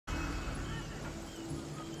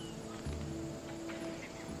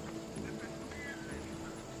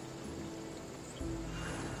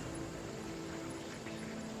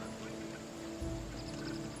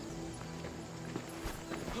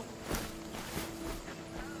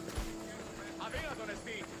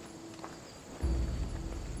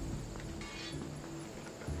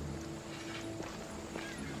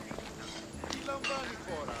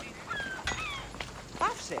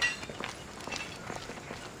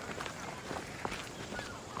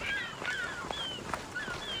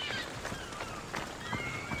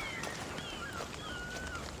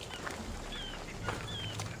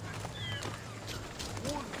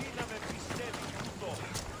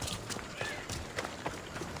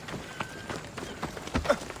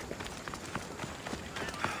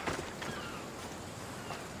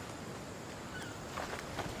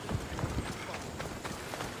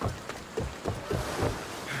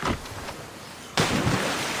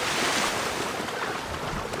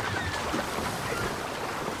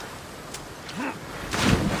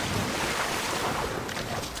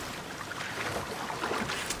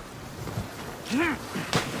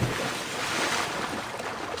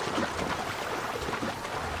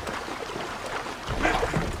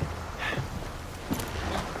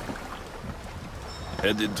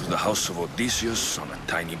Headed to the house of Odysseus on a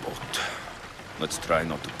tiny boat. Let's try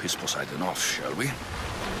not to piss Poseidon off, shall we?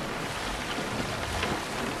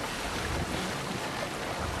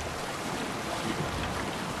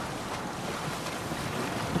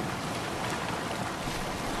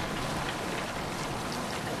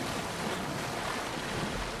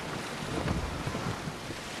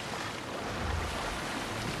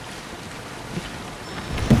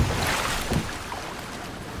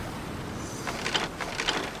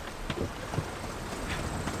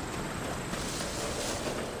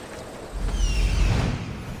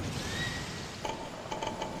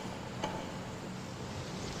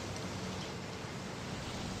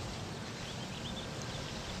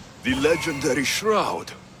 The legendary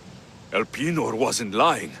shroud. Elpenor wasn't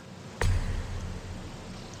lying.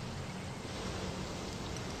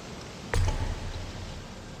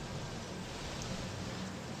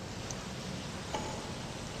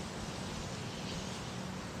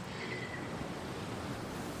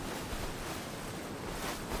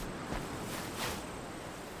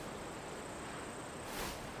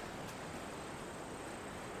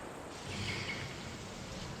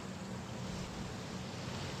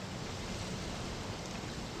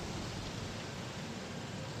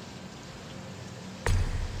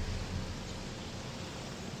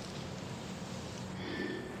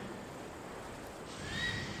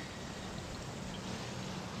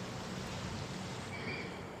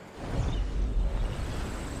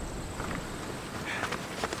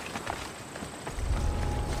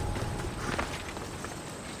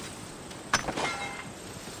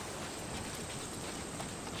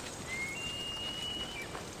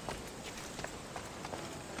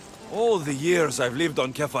 All the years I've lived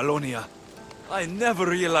on Kefalonia, I never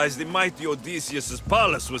realized the mighty Odysseus'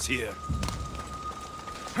 palace was here.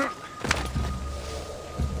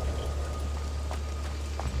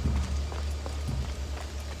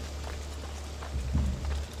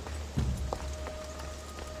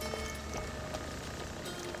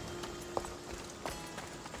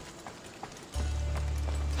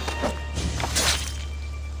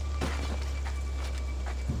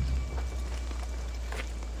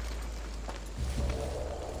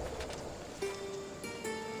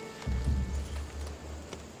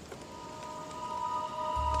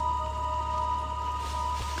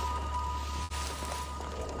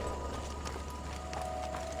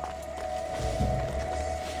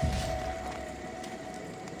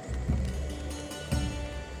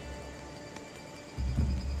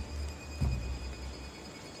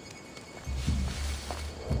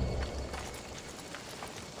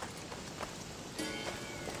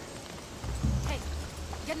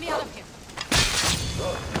 Get me out of here.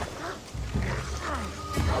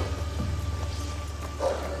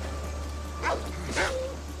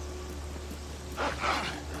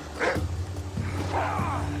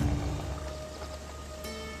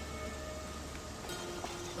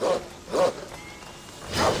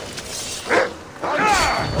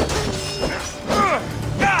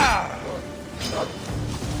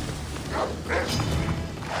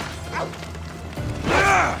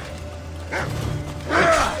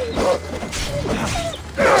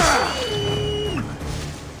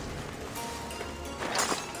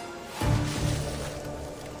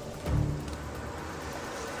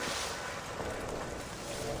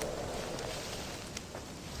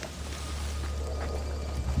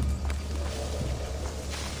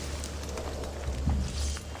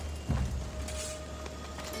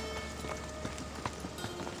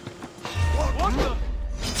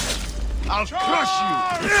 I'll crush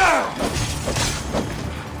you!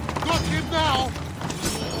 Got him now!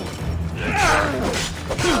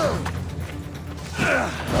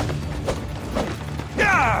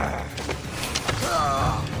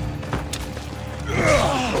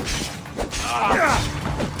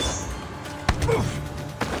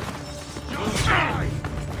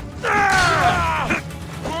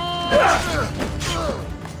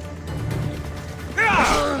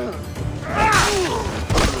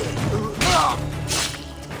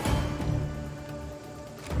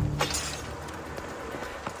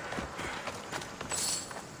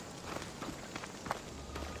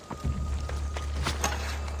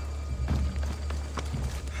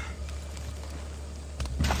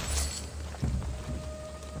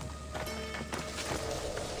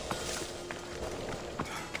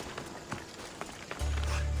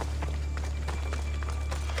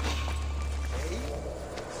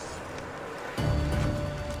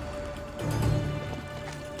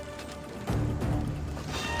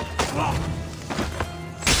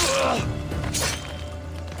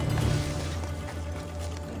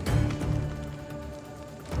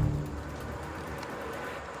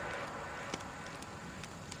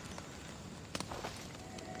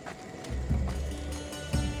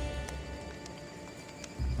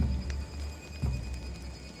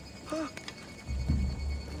 What?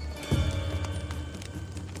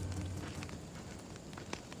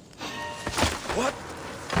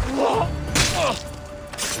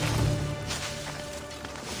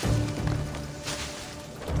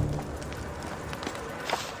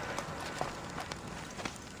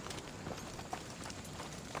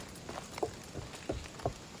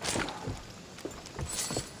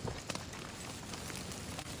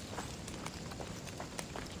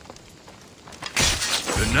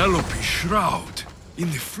 Penelope's shroud in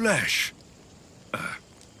the flesh.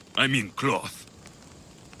 I mean cloth.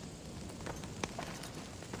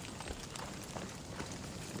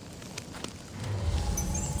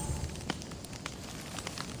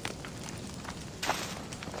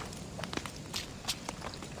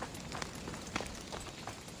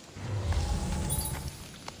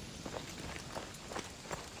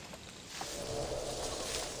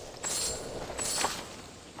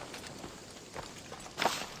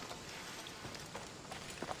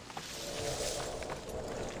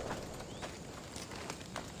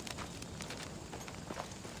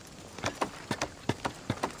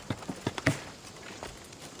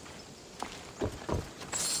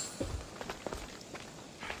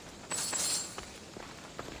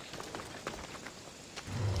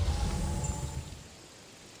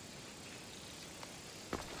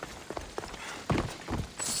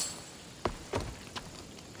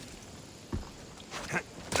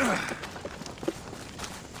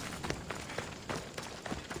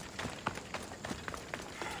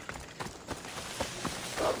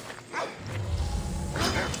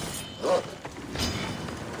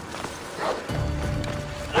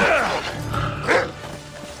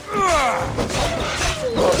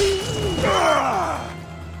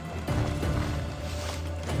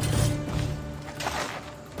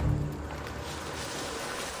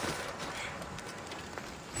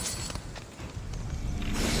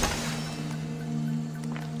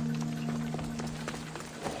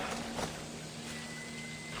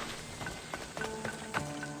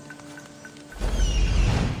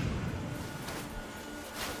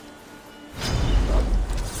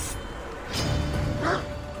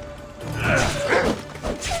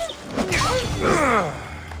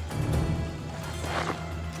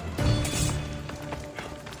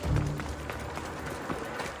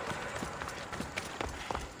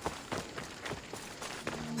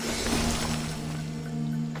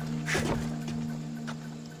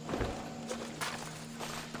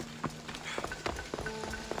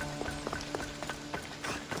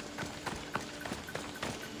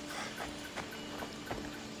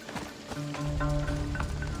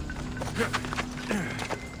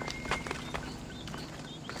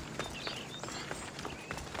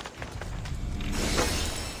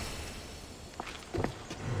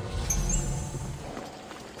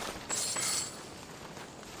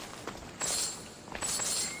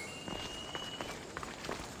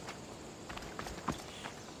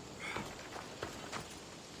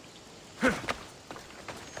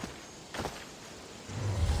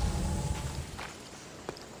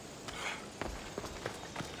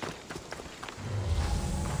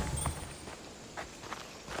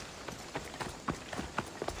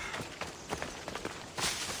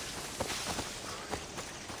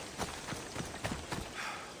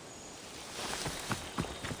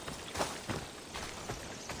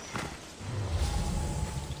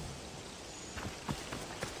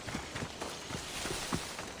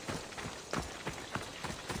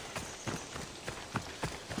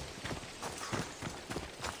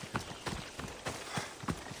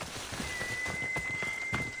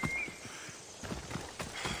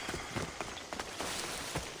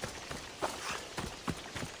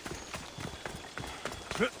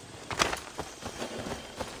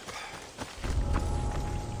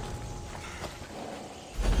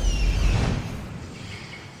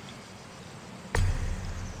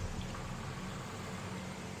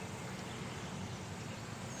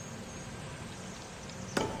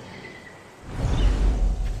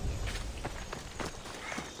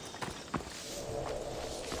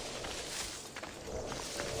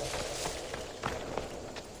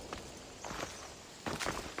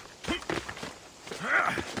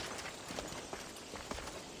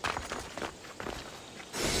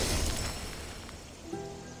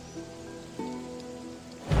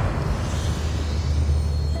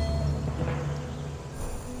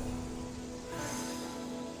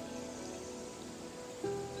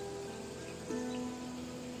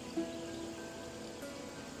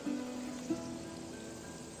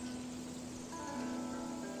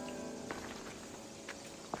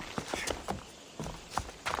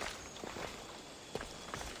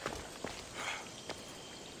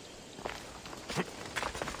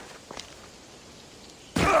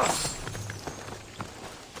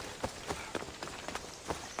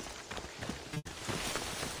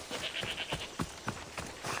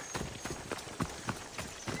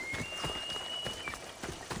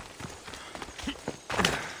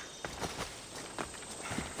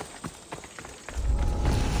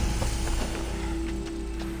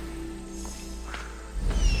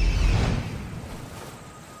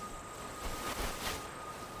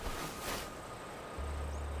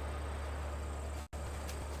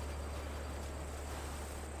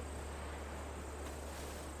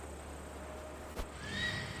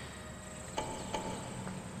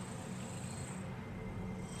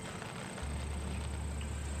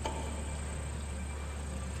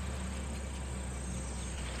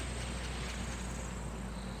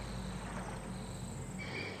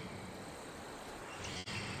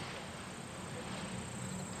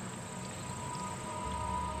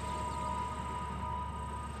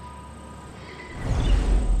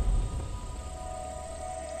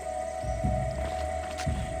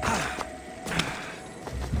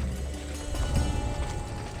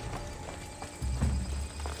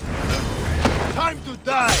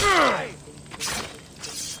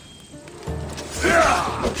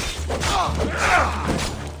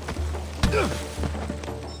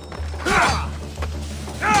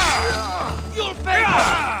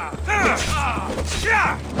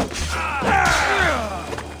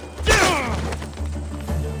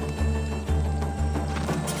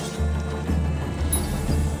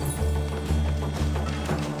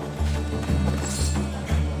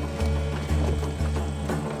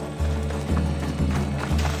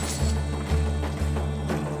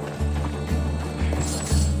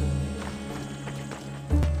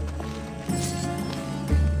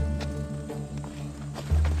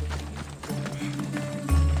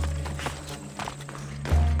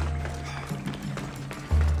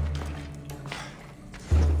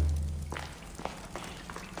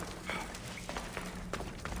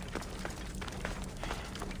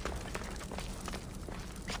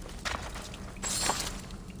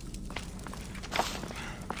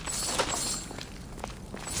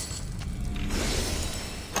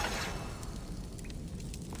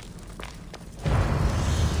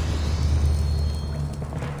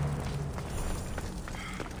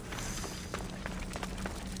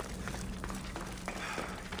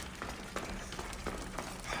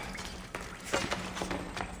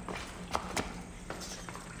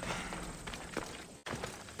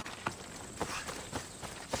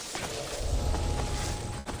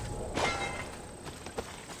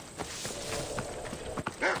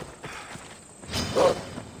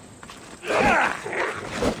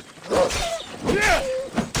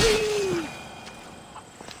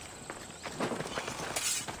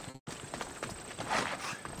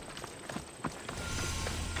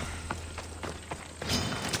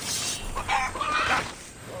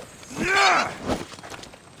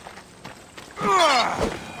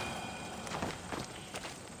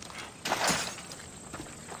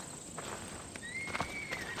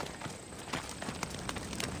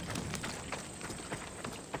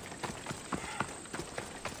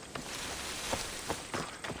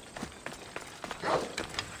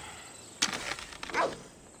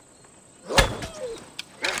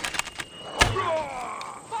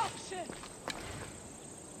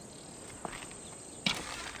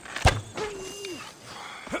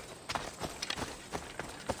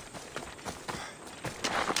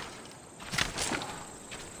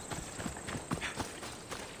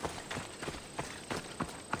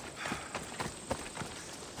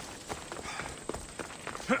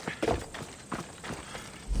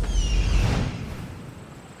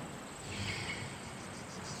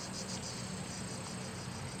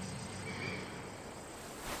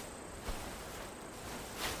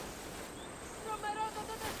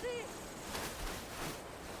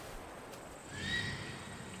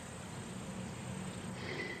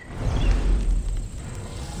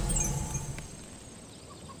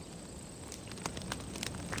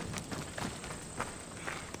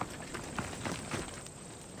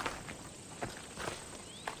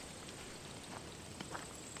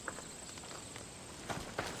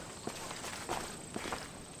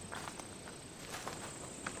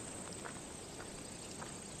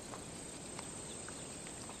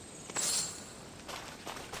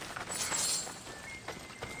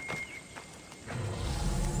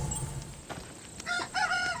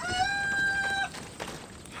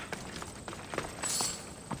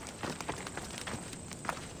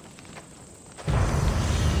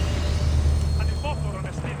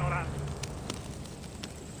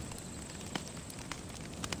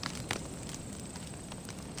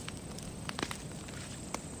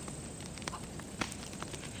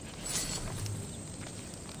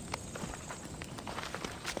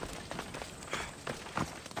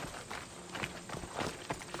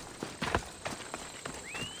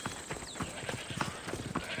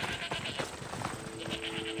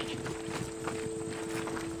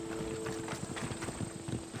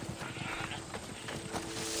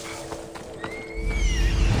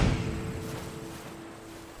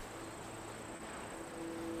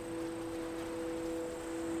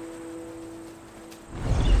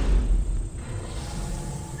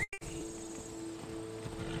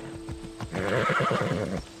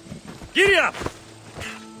 Giddy up!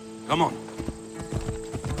 Come on.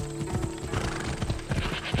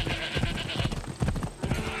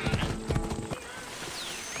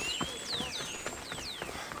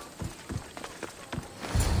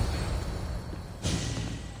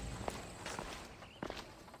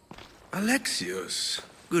 Alexios,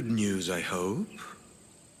 good news, I hope.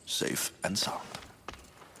 Safe and sound.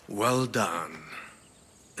 Well done.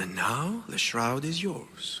 And now, the shroud is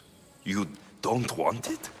yours. You don't want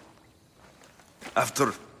it?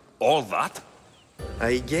 After all that?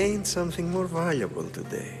 I gained something more valuable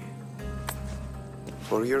today.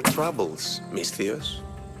 For your troubles, Misthios.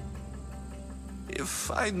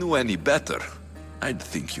 If I knew any better, I'd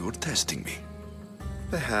think you were testing me.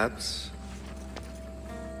 Perhaps.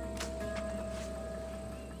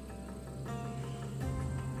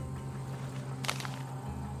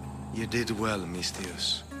 You did well,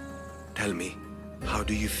 Misthios. Tell me, how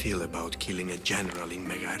do you feel about killing a general in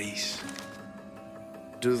Megaris?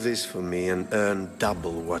 Do this for me and earn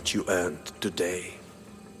double what you earned today.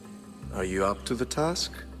 Are you up to the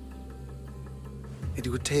task? It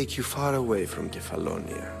would take you far away from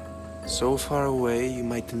Kefalonia. So far away you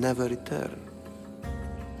might never return.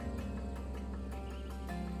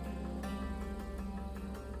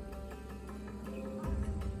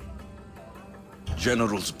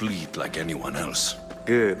 Generals bleed like anyone else.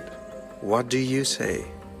 Good. What do you say?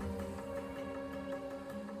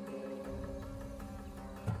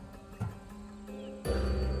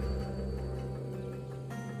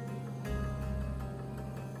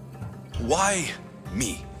 Why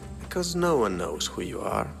me? Because no one knows who you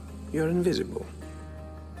are. You're invisible.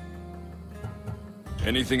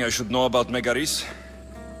 Anything I should know about Megaris?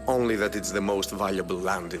 Only that it's the most valuable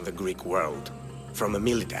land in the Greek world. From a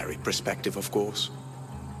military perspective, of course.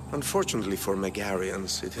 Unfortunately for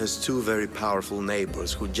Megarians, it has two very powerful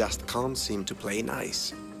neighbors who just can't seem to play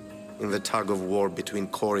nice. In the tug-of-war between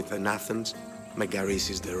Corinth and Athens, Megaris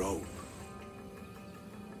is their own.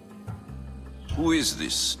 Who is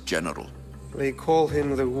this general? They call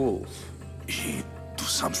him the Wolf. He do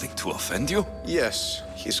something to offend you? Yes,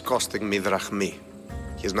 he's costing me drachmi.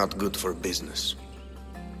 He's not good for business.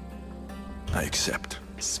 I accept.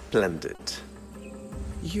 Splendid.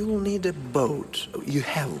 You'll need a boat. You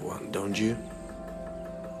have one, don't you?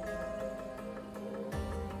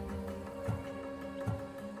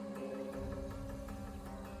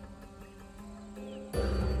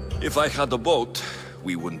 If I had a boat,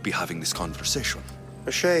 we wouldn't be having this conversation.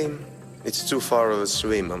 A shame. It's too far of a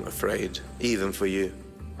swim, I'm afraid. Even for you.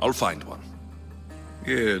 I'll find one.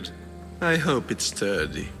 Good. I hope it's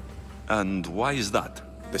sturdy. And why is that?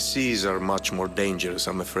 The seas are much more dangerous,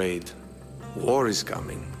 I'm afraid. War is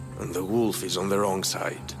coming, and the wolf is on the wrong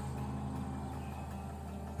side.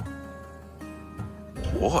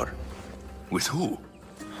 War? With who?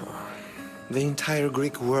 The entire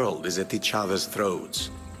Greek world is at each other's throats.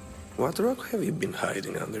 What rock have you been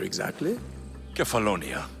hiding under exactly?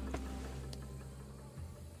 Kefalonia.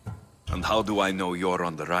 And how do I know you're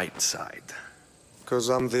on the right side? 'Cause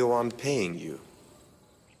I'm the one paying you.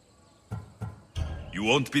 You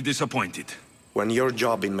won't be disappointed. When your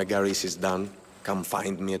job in Megaris is done, come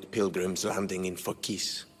find me at Pilgrim's Landing in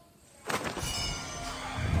Phokis.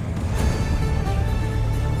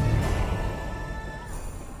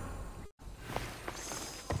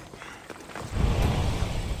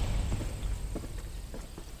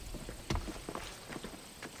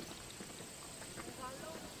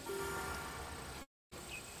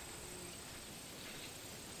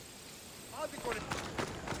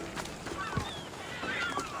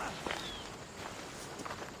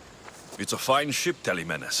 It's a fine ship,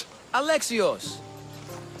 Telemenes. Alexios!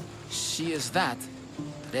 She is that.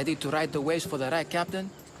 Ready to ride the waves for the right captain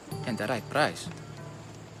and the right price.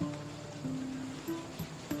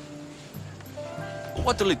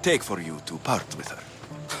 What'll it take for you to part with her?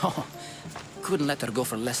 Oh, couldn't let her go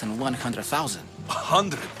for less than 100,000.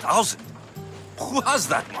 100,000? Who has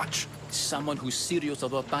that much? Someone who's serious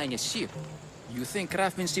about buying a ship. You think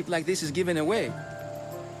craftsmanship like this is given away?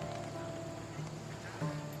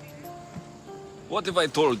 What if I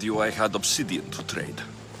told you I had obsidian to trade?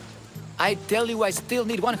 I tell you I still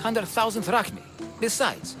need 100,000 drachmi.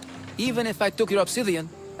 Besides, even if I took your obsidian,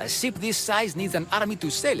 a ship this size needs an army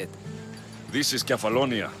to sail it. This is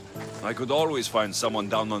Kefalonia. I could always find someone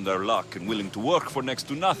down on their luck and willing to work for next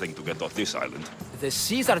to nothing to get off this island. The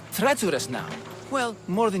seas are treacherous now. Well,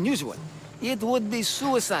 more than usual. It would be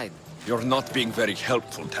suicide. You're not being very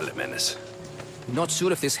helpful, Telemenes. Not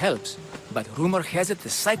sure if this helps, but rumor has it the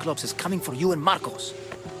Cyclops is coming for you and Marcos.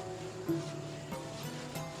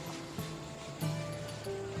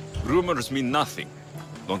 Rumors mean nothing.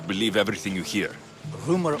 Don't believe everything you hear.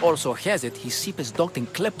 Rumor also has it his ship is docked in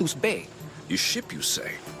Kleptus Bay. His ship, you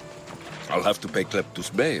say? I'll have to pay Kleptus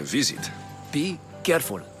Bay a visit. Be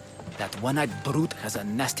careful. That one-eyed brute has a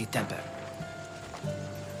nasty temper.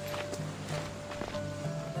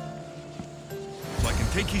 So I can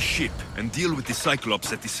take his ship and deal with the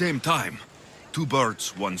Cyclops at the same time. 2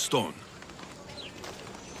 birds, 1 stone.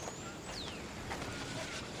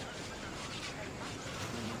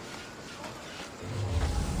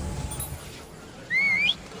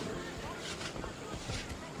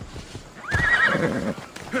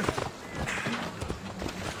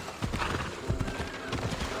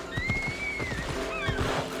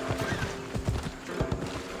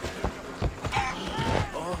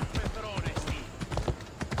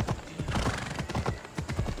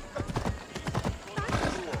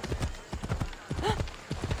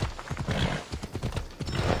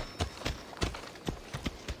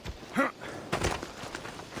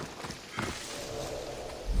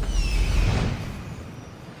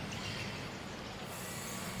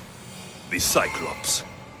 The Cyclops.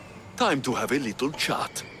 Time to have a little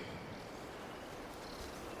chat.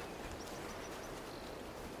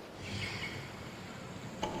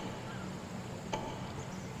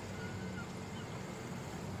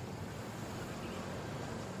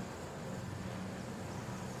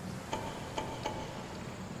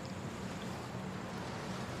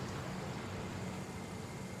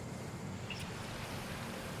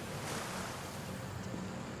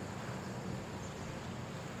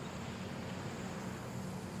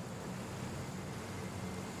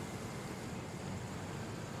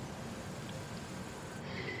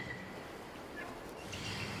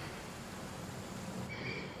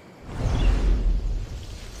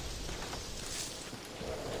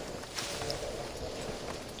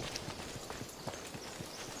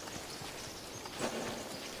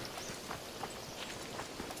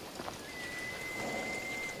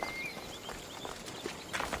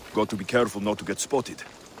 Got to be careful not to get spotted.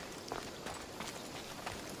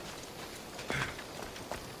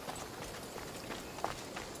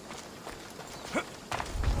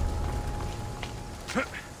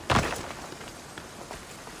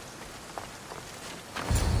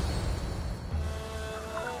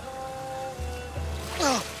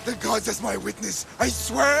 The gods as my witness, I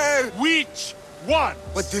swear! Which one?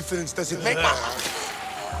 What difference does it make?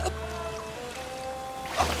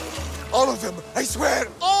 All of them, I swear,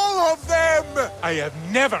 all of them! I have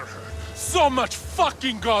never heard so much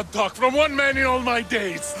fucking god talk from one man in all my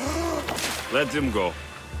days. Let him go.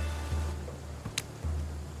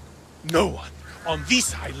 No one on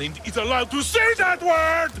this island is allowed to say that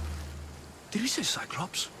word! Did he say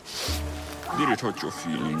Cyclops? Did it hurt your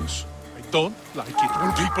feelings? I don't like it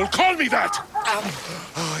when people call me that!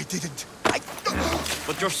 Oh, I didn't.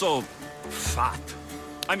 But you're so... fat.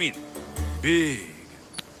 I mean, big,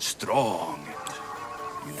 strong.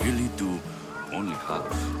 You really do only have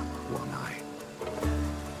one eye.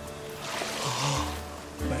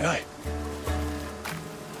 My eye.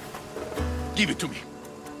 Give it to me.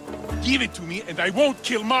 Give it to me, and I won't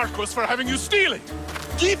kill Marcos for having you steal it!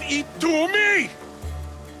 Give it to me!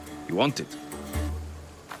 You want it?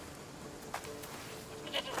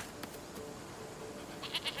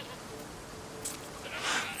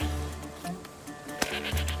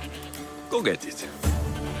 Go get it.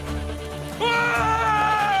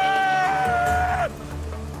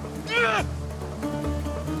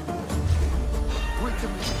 Wait a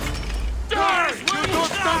minute. Die! You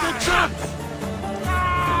don't stand a chance!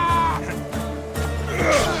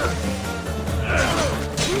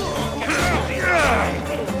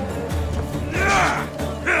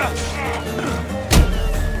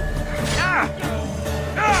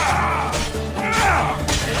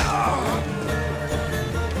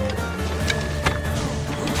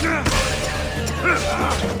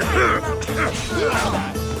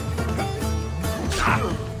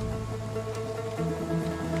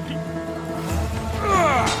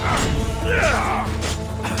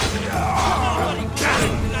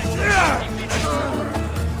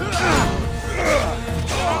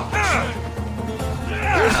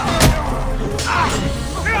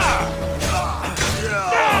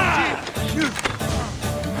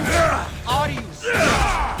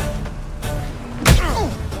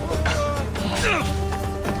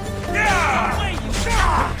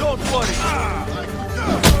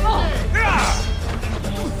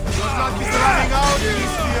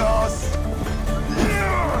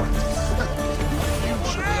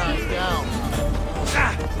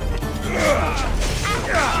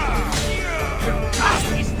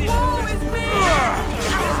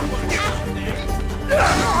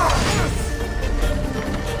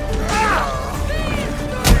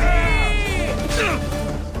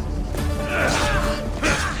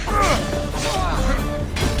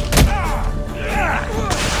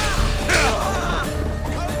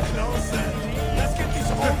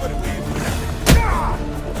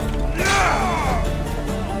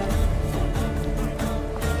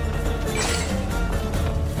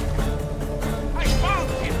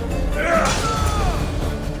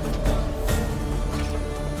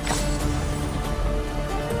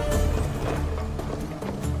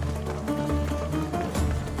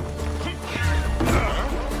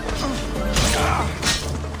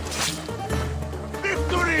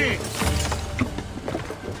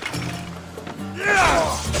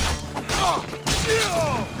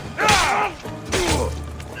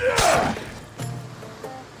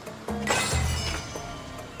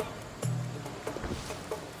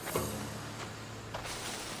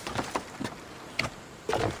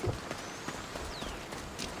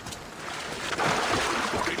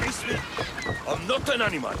 not an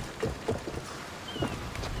animal.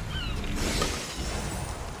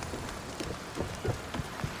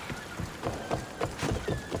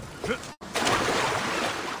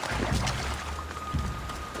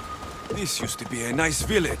 This used to be a nice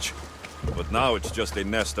village, but now it's just a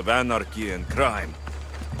nest of anarchy and crime.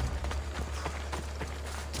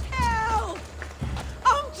 Help!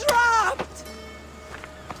 I'm trapped!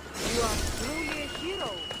 You are truly a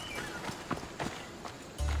hero.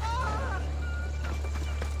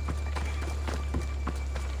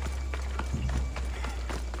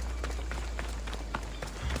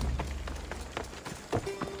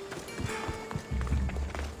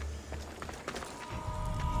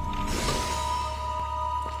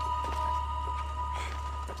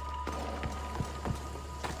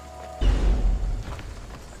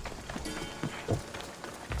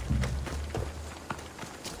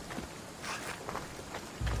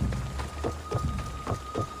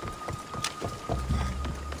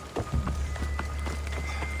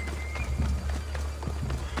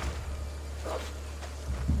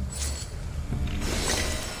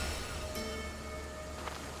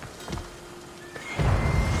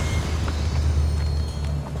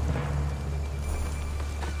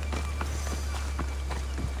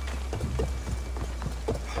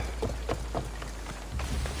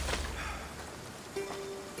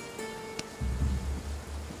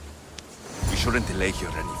 We shouldn't delay here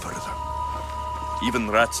any further. Even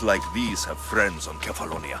rats like these have friends on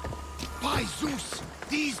Kefalonia. By Zeus,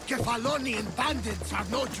 these Kefalonian bandits are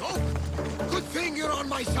no joke. Good thing you're on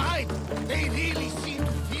my side. They really seem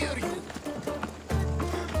to fear you.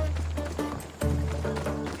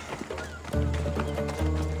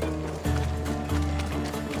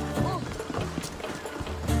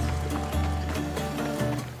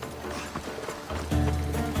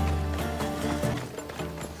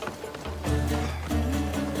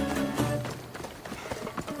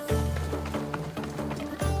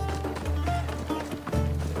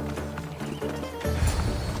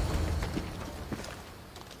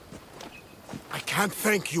 I can't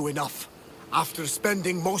thank you enough. After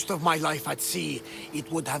spending most of my life at sea,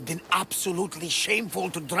 it would have been absolutely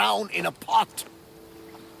shameful to drown in a pot.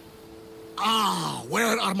 Ah,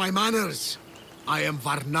 where are my manners? I am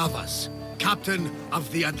Varnavas, captain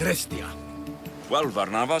of the Adrestia. Well,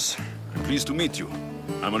 Varnavas, I'm pleased to meet you.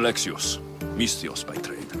 I'm Alexios, Mystios by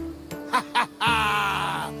trade.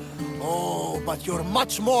 Oh, but you're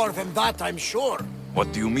much more than that, I'm sure.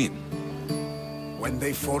 What do you mean? When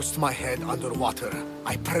they forced my head underwater,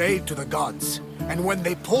 I prayed to the gods. And when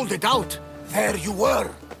they pulled it out, there you were.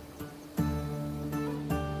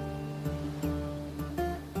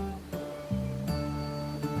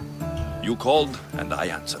 You called, and I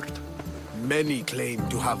answered. Many claim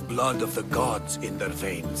to have blood of the gods in their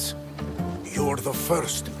veins. You're the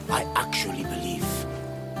first I actually believe.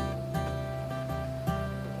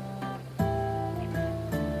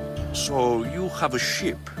 So, you have a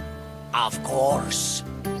ship? Of course.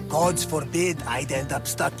 Gods forbid I'd end up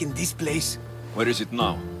stuck in this place. Where is it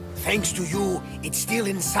now? Thanks to you, it's still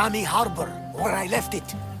in Sami Harbor, where I left it.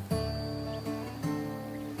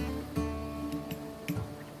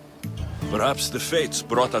 Perhaps the fates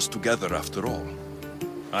brought us together after all.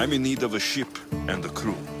 I'm in need of a ship and a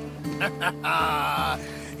crew.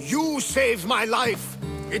 You saved my life.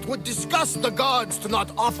 It would disgust the gods to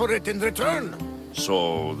not offer it in return.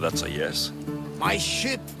 So, that's a yes? My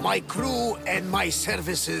ship, my crew, and my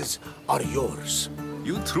services are yours.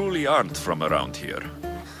 You truly aren't from around here.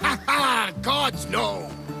 Ha ha! Gods know!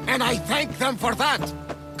 And I thank them for that!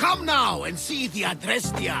 Come now and see the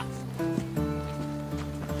Adrestia!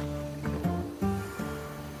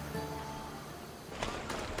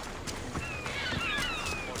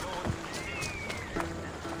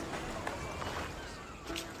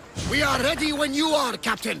 We are ready when you are,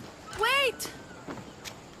 Captain! Wait!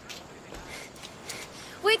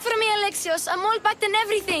 Wait for me, Alexios. I'm all packed and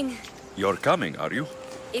everything. You're coming, are you?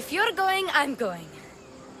 If you're going, I'm going.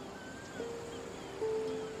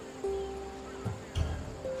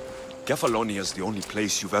 Kefalonia's the only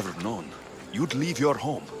place you've ever known. You'd leave your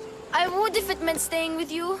home. I would if it meant staying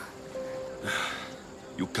with you.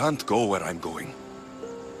 You can't go where I'm going.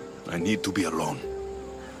 I need to be alone.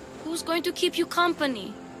 Who's going to keep you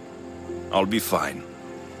company? I'll be fine.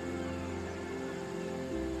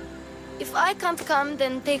 If I can't come,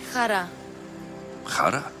 then take Hara.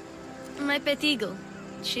 Hara? My pet eagle.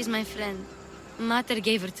 She's my friend. Mater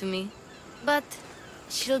gave her to me. But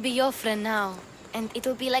she'll be your friend now. And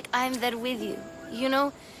it'll be like I'm there with you. You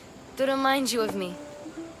know, to remind you of me.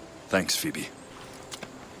 Thanks, Phoebe.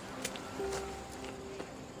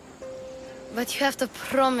 But you have to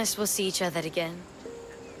promise we'll see each other again.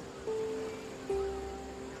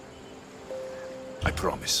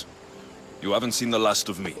 promise. You haven't seen the last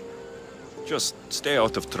of me. Just stay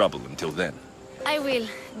out of trouble until then. I will.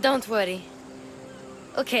 Don't worry.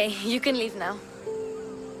 Okay, you can leave now.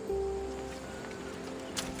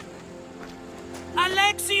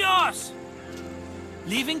 Alexios!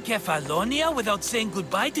 Leaving Kefalonia without saying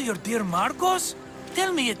goodbye to your dear Marcos?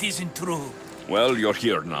 Tell me it isn't true. Well, you're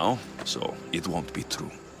here now, so it won't be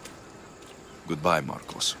true. Goodbye,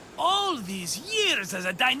 Marcos. All these years as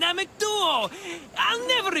a dynamic duo! I'll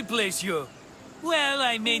never replace you! Well,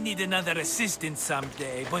 I may need another assistant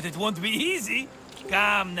someday, but it won't be easy.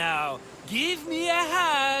 Come now, give me a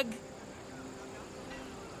hug!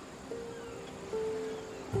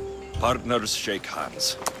 Partners shake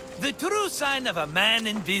hands. The true sign of a man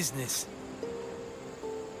in business.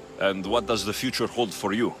 And what does the future hold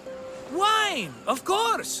for you? Wine, of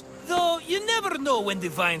course! Though you never know when the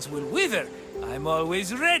vines will wither. I'm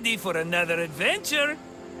always ready for another adventure.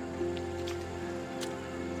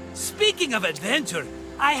 Speaking of adventure,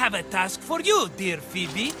 I have a task for you, dear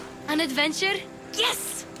Phoebe. An adventure?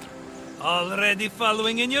 Yes! Already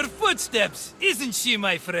following in your footsteps, isn't she,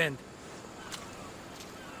 my friend?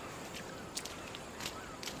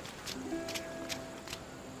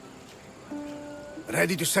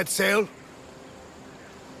 Ready to set sail?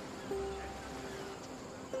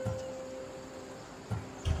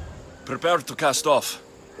 Prepare to cast off.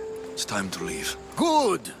 It's time to leave.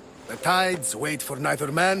 Good! The tides wait for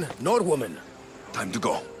neither man nor woman. Time to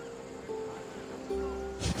go.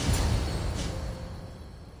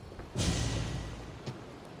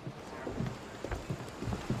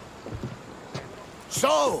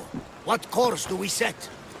 So, what course do we set?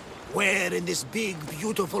 Where in this big,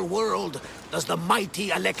 beautiful world does the mighty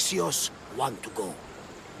Alexios want to go?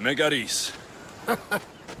 Megaris.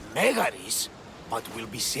 Megaris? But we'll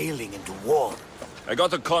be sailing into war. I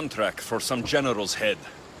got a contract for some general's head.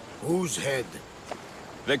 Whose head?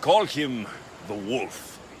 They call him the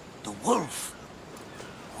Wolf. The Wolf?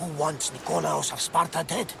 Who wants Nikolaos of Sparta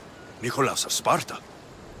dead? Nikolaos of Sparta?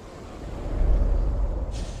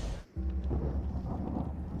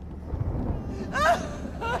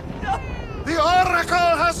 The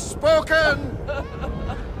Oracle has spoken!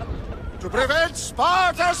 To prevent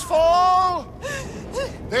Sparta's fall,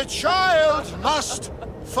 the child must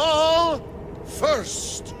fall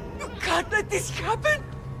first. You can't let this happen!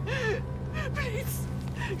 Please,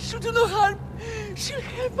 she'll do no harm. She'll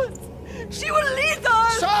help us. She will lead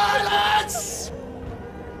us! Silence!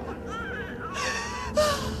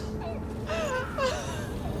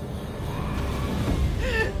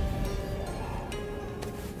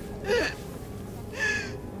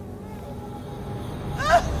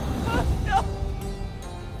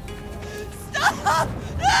 Stop!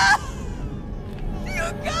 No! You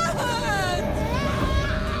can't!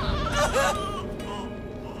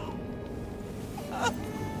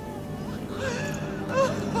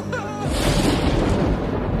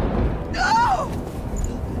 No!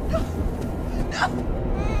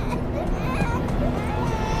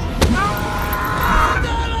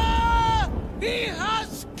 No! He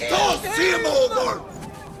has killed Don't see him over!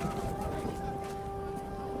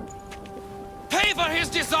 Pay for his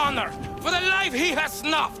dishonor, for the life he has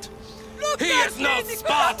snuffed. Look He at is no me,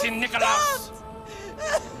 Spartan, Nikolaos.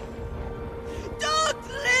 Don't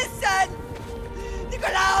listen!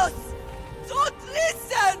 Nikolaos! Don't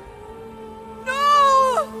listen! No!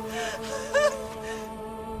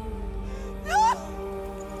 No!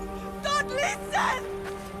 Don't listen!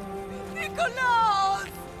 Nikolaos!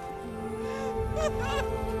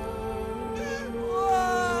 Why?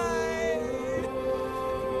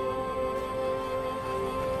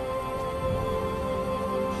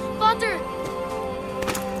 Potter!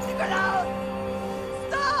 Nikolaos!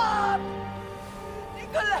 Stop!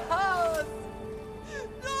 Nikolaos!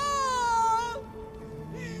 No!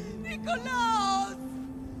 Nikolaos!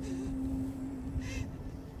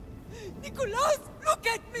 Nikolaos, look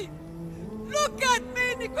at me! Look at me,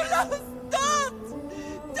 Nikolaos! Don't!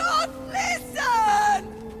 Don't listen!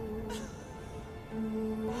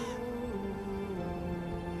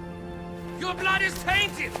 Your blood is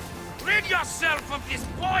tainted. Rid yourself of this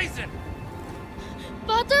poison.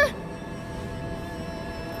 Potter!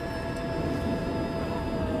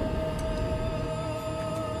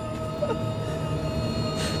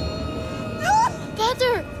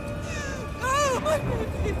 Potter! Oh, my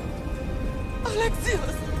baby!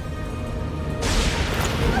 Alexios!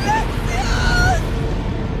 Alexios!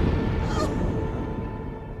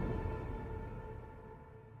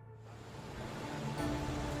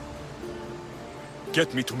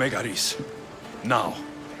 Get me to Megaris. Now.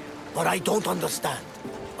 But I don't understand.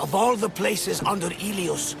 Of all the places under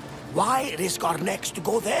Ilios, why risk our necks to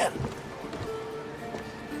go there?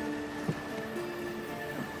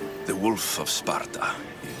 The Wolf of Sparta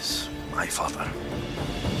is my father.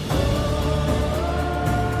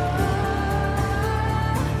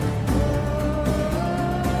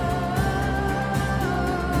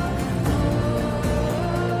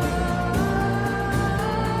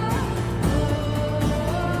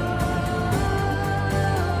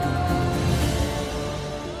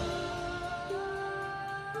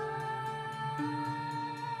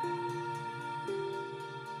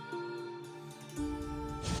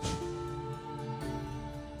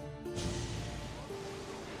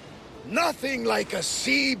 Nothing like a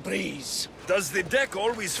sea breeze. Does the deck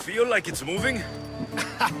always feel like it's moving?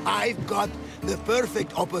 I've got the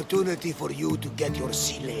perfect opportunity for you to get your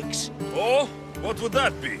sea legs. Oh? What would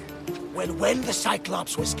that be? Well, when the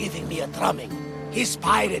Cyclops was giving me a drumming, his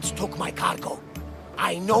pirates took my cargo.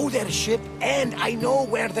 I know their ship, and I know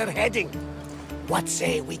where they're heading. What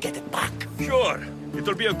say we get it back? Sure.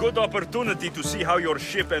 It'll be a good opportunity to see how your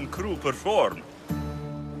ship and crew perform.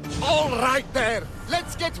 All right there,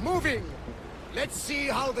 let's get moving. Let's see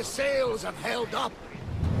how the sails have held up.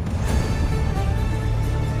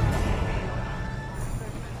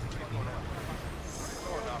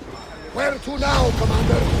 Where to now,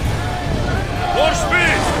 Commander? More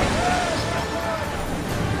speed!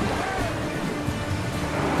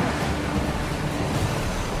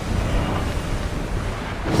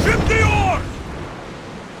 Ship the oars!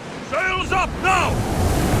 Sails up now!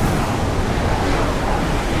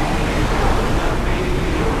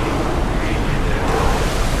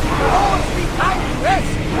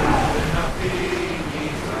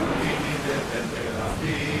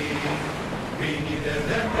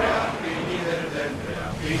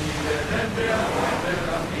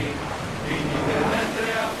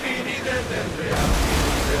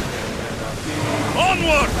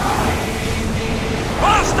 Onward!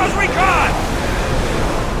 Fast as we can!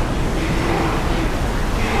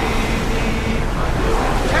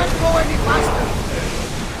 Can't go any faster!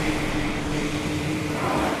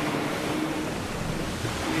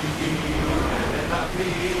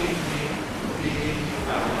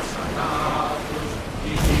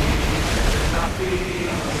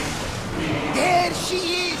 There she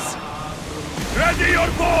is! Ready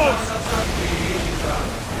your bows!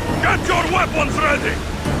 Get your weapons ready!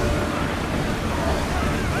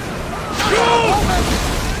 Shoot!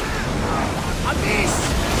 A miss!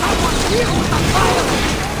 Someone here with a fire!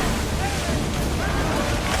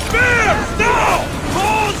 Spears now!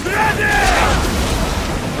 Bows ready!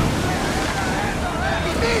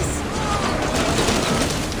 He missed!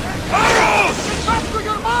 Arrows! Get back to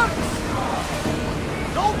your marks!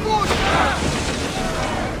 No good!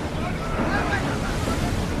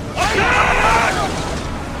 Attack!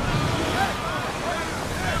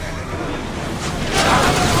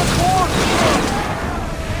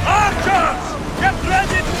 Archers! Get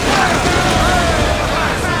ready to fire!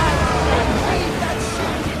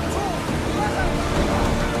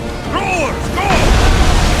 Rowers, go!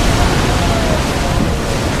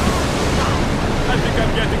 I think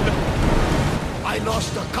I'm getting the... I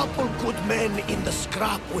lost a couple good men in the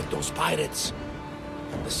scrap with those pirates.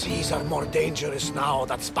 The seas are more dangerous now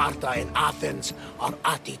that Sparta and Athens are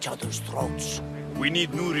at each other's throats. We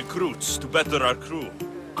need new recruits to better our crew.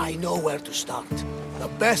 I know where to start. The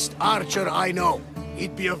best archer I know.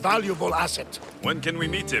 He'd be a valuable asset. When can we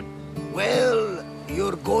meet him? Well,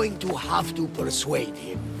 you're going to have to persuade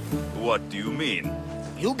him. What do you mean?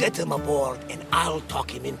 You get him aboard and I'll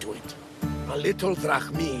talk him into it. A little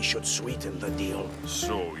drachmi should sweeten the deal.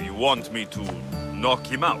 So, you want me to knock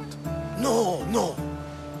him out? No, no.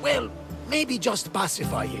 Well, maybe just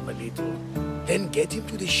pacify him a little. Then get him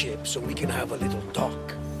to the ship so we can have a little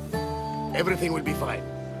talk. Everything will be fine.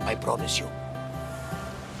 I promise you.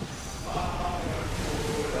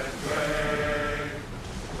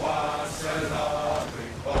 Was